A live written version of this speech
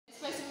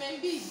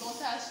Specimen B is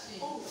Gunter's chain.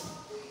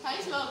 Can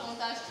you spell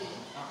Gunter's chain?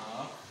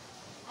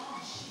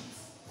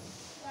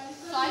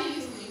 So are you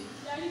listening?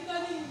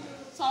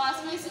 So our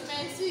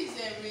specimen C is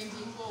a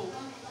ranging pole.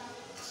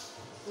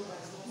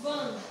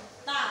 Gunter's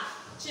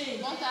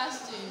chain.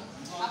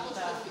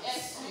 Apostrophe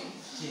S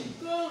chain.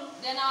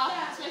 Then our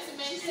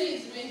specimen C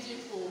is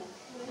ranging pole.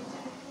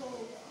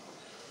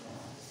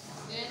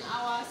 Then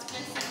our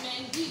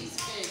specimen D is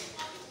peg.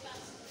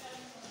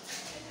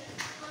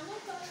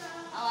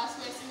 Our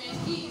specimen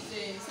E is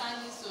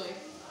sandy soil.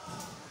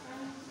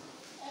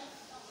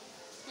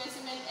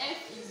 Specimen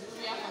F is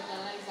urea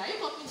fertilizer. Are you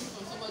copying this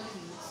from somebody's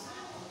notes?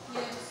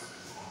 Yes.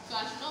 So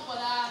I should not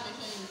bother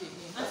mentioning it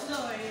again. That's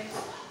not right.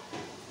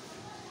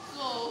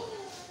 So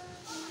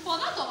for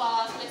that of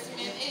our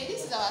specimen A,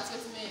 this is our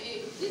specimen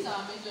A. This is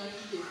our measuring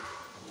tape.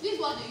 This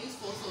is what they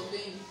use for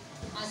surveying.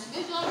 And the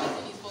major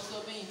reason is for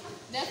surveying.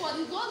 Then for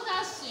the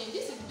Gunter's chain,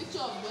 this is the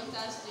picture of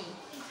Gunter's chain.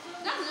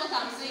 That is what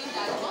I'm saying,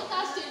 that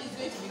Gunter's chain is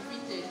going to be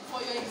printed.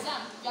 For your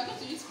exam, you are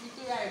going to use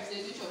pictorial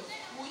representation.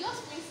 We'll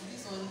just print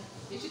this on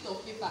a sheet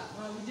of paper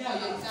for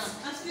your exam.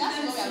 That's what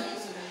we are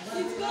going to do.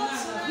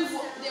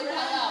 They will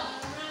allow.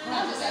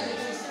 That's what we are going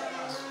to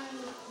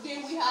do.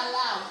 They will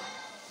allow.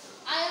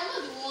 I am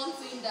not the one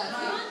saying that.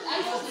 I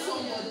spoke to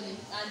somebody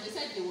and they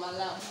said they will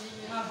allow.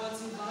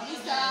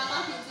 Mr.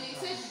 Marketing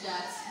said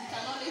that we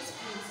can always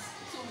print.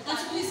 So we can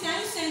please,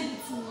 can you send it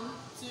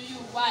to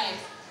you? Why?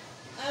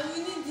 I will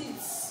need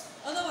it.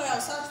 Otherwise, I'll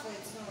search for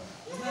it now.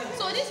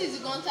 So this is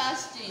the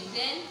Gunter's chain.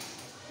 Then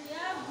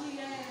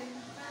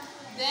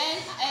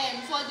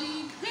for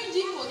the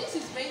ranging pole, this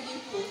is ranging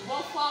pole.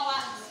 But for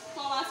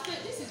our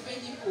space, this is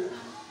ranging pole.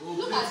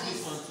 Look at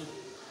this.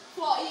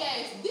 For our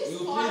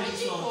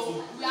ranging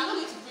pole, we are not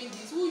going to print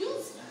this.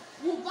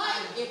 We'll buy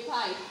a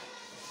pipe.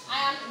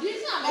 The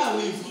reason I'm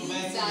making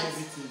this is that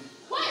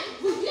why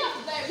we have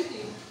to buy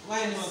everything?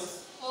 Why not?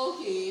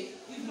 Okay.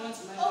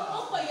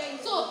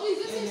 So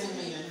please listen to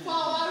me. For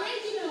our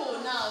ranging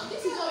pole now, this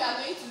is what we are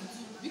going to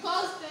do,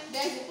 because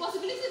there is a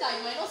possibility that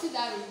you might not see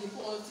that ranging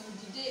pole until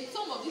the day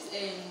some of this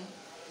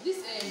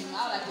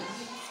how like a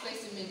big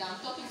specimen that I'm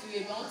talking to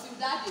you about until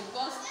that day,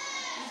 because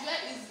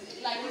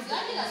it's likely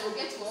that they'll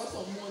get to us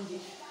on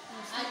Monday,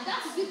 and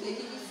that is if they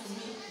give it to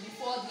me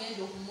before the end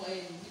of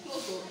the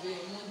close of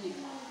Monday.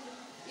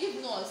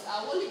 If not, I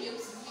will only be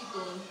able to see it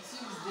on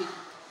Tuesday.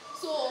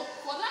 So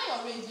for that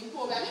your ranging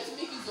pole, we are going to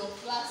make use of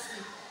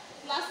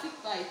plastic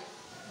pipe.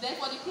 Then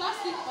for the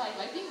plastic pipe,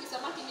 I think Mr.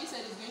 Makinde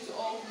said he's going to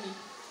help me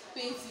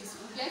paint it.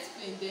 We'll get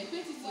paint, then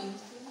paint it in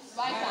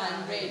white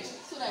and red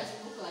so that it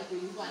will look like a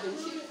river. They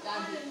will shape it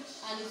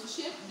and they will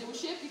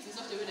shape it in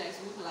such a way that it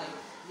will look like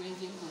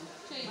ranging pole.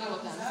 So you know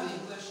what I'm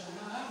saying?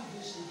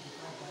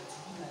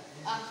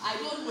 I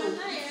don't know.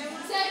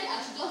 He said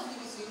I should just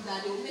leave it to him that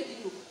they will make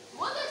it look.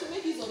 We wanted to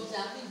make use of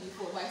javelin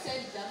before, but I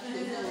said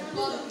javelin does not,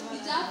 because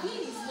the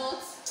javelin is not.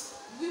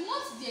 We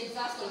want the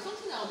exact color,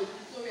 something that will be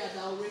pictorial,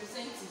 that will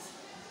represent it.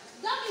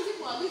 That means if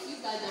we are going to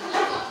use that javelin,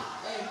 we have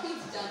to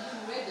paint the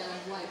javelin red and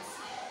white.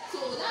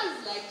 So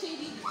that's like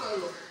changing the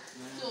color.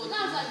 So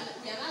that's why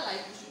we are not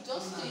like we should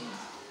just change.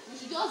 We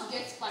should just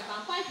get pipe,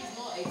 and pipe is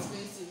not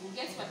expensive. We'll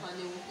get pipe and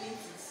then we'll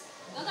paint it.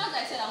 Now that's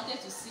why I said I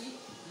wanted to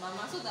see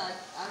Mama, so that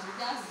as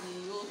regards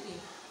the whole thing.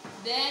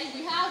 Then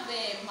we have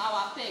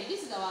our peg.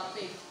 This is our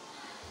peg.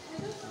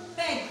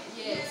 Peg?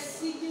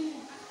 Yes.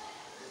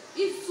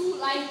 It's to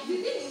like the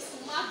thing is to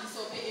mark the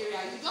survey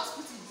area. You just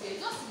put it there,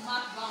 just to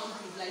mark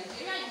boundaries, like the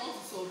area you want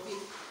to survey.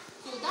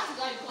 So that's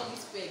why we call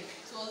it peg.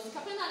 So it's the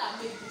carpenter that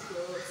made this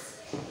for us.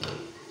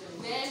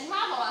 Then we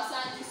have our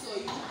sandy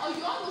soil. Oh,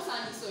 you all know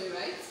sandy soil,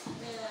 right?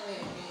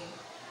 Yeah.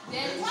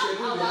 Then we have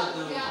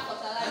our urea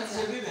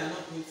fertilizer. We are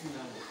not printing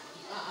now.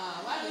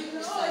 Why do you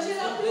print sandy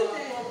soil?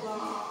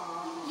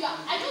 Yeah,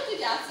 I don't think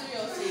they are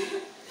serious.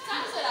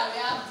 Sandy soil that we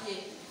have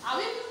here. I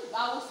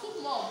will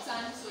scoop more of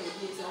sandy soil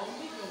here, so I will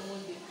make it on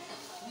Monday.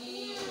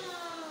 The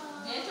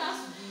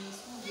entrance to the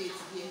school gate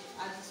there,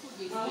 at the school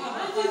gate there.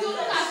 You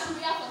look at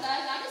urea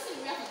fertilizer. Have you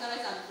seen urea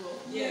fertilizer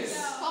before?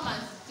 Yes. Come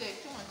and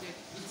check. Come and check.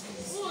 It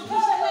is. So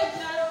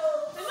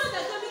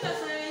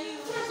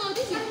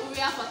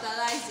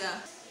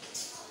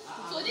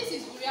this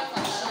is urea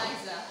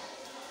fertilizer.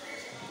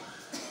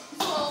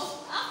 So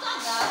after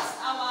that,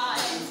 our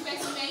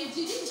specimen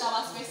G. This is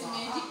our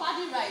specimen G.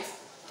 Paddy rice.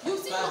 You've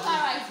seen local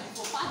rice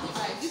before. Paddy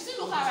rice. You've seen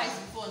local rice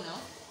before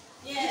now.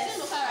 Yes. You've seen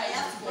local rice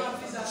before.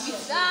 With that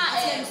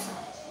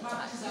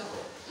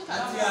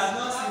you are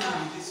not seeing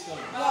in this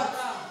color.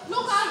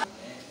 Local.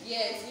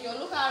 Yes, in your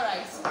local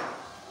rice.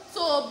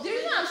 So the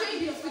reason I'm showing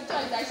you this picture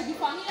is that you should be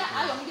familiar.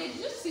 Did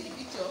you see the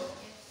picture?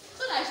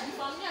 So that you should be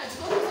familiar, because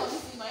some of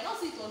this you might not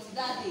see it until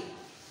that day.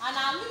 And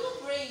I'm even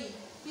praying.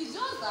 It's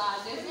just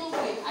that there's no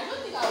way. I don't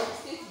think I will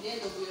stay to the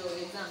end of your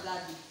exam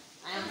that day.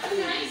 I am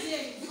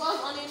serious. Because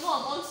on a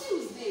norm, on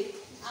Tuesday,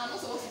 I'm not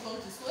supposed to come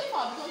to school. If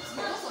I'll come to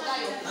school, just for that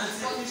your and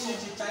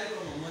she tried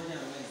to come on Monday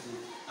and Wednesday.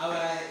 Our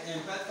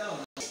pattern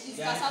on this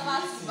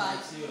cassava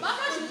bag.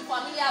 Barbara should be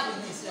familiar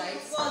with this, right?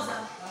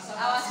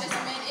 Our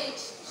specimen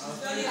H.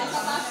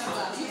 Cassava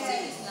bag. You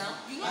see this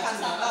now? You know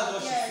cassava? That's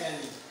what she's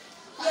selling.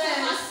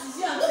 Yes.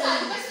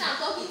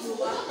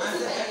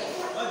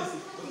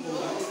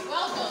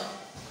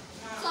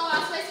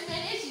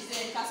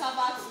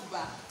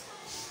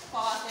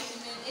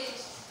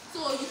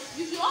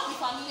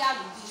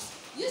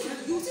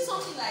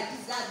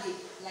 is that day.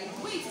 Like the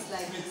way it is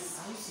like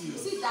this. You serious?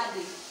 see that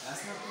day.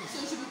 That's not good. So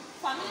you should be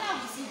familiar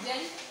with it.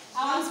 Then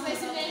our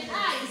specimen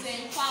A is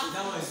palm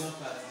That one fruit. is not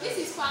part. This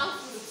is palm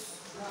fruit.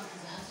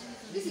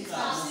 This is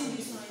palm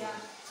fruit.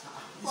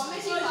 For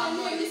making palm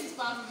oil, this is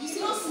palm fruit. You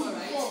see what's more,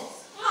 right?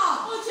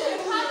 So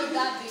you have it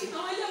that day.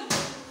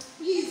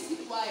 Please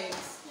keep quiet.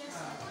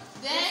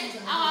 Then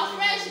our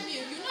fresh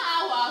milk. You know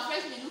how our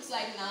fresh milk looks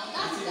like now?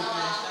 That is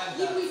our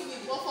liquid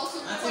milk. But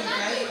for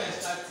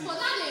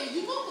that day,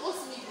 you know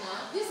post milk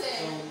now. This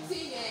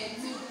thing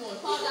milk one,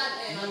 powdered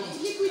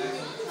liquid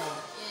milk.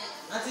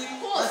 Auntie,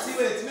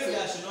 wait, maybe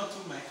I should not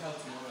do my cow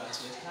tomorrow.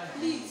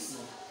 Please.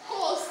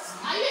 Post.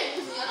 Are you a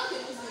Muslim? You're not a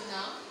Muslim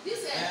now.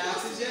 This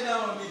Auntie, Jay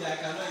don't want me that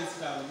I cannot eat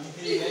cow.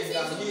 Hey, let's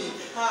have me.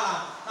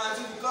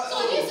 Auntie, because so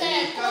this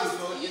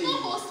post, you know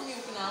post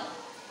milk now.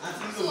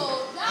 Auntie,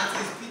 so that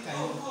speak I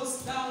know.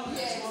 Post that one.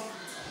 Yes.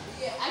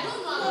 Yeah, I don't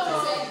know how to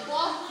say it,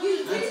 but the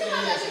reason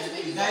why we are going to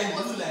make it like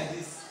post like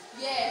this.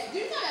 Yes, the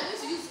reason why we are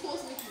going to use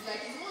post milk is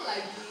like it's more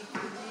like the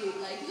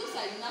like it looks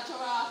like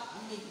natural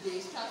milk they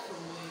extract from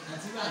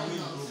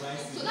animals.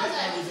 So that's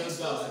why I use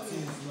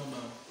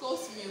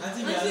post milk.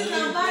 Auntie, we are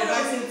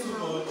providing too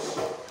much.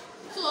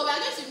 So we are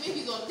going to make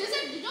it on. They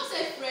said they just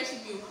said fresh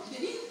milk. They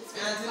didn't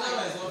specify. Auntie,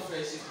 now it's not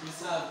fresh, it's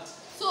preserved.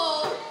 So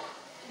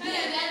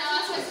then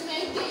our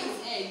specimen day is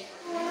egg.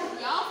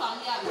 We are all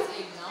familiar with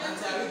egg now.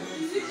 Auntie, are we going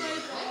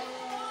to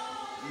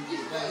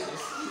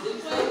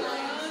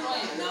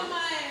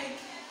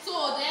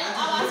So then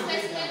our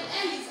specimen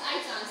L is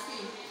height and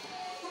skin.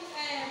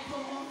 And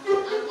come,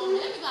 let me go and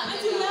get that.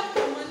 Let me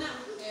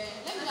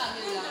go and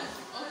get that.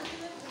 Okay.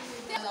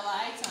 That's our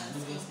height and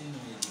skin.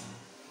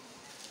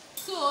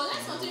 So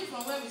let's continue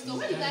from where we stop.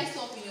 Where did I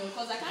stop in your?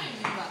 Because I can't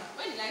remember.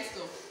 Where did I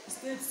stop?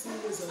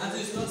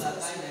 Auntie, it's not that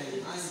time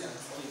and skin.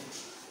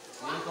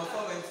 You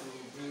prefer when to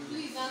bring.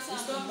 Please answer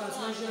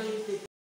me.